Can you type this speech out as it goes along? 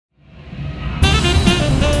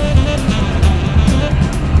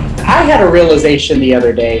had a realization the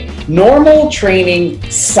other day. Normal training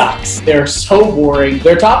sucks. They're so boring.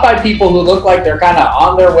 They're taught by people who look like they're kind of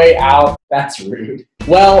on their way out. That's rude.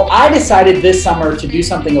 Well, I decided this summer to do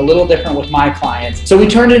something a little different with my clients, so we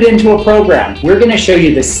turned it into a program. We're going to show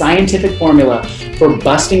you the scientific formula for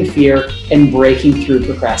busting fear and breaking through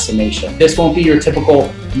procrastination. This won't be your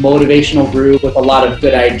typical motivational group with a lot of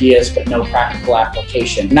good ideas but no practical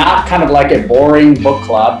application. Not kind of like a boring book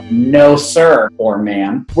club. No sir or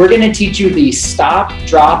ma'am. We're going to teach you the stop,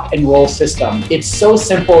 drop, and roll system. It's so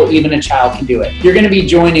simple even a child can do it. You're going to be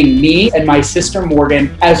joining me and my sister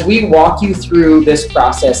Morgan as we walk you through this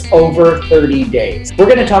process over 30 days. We're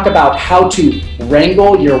going to talk about how to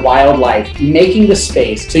wrangle your wild life, making the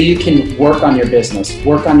space so you can work on your business,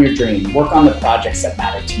 work on your dream, work on the projects that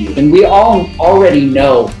matter to you. And we all already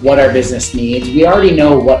know what our business needs. We already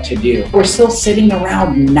know what to do. We're still sitting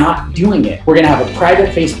around not doing it. We're going to have a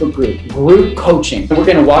private Facebook group coaching. We're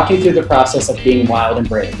going to walk you through the process of being wild and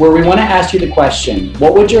brave, where we want to ask you the question,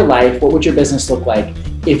 what would your life, what would your business look like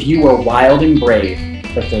if you were wild and brave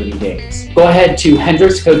for 30 days? Go ahead to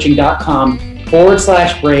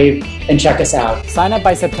hendrickscoaching.com/brave and check us out. Sign up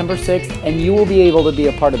by September 6th and you will be able to be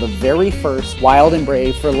a part of the very first Wild and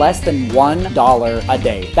Brave for less than $1 a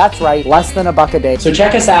day. That's right, less than $1 a day. So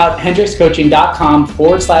check us out,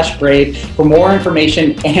 hendrickscoaching.com/brave for more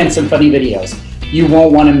information and some funny videos. You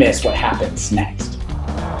won't want to miss what happens next.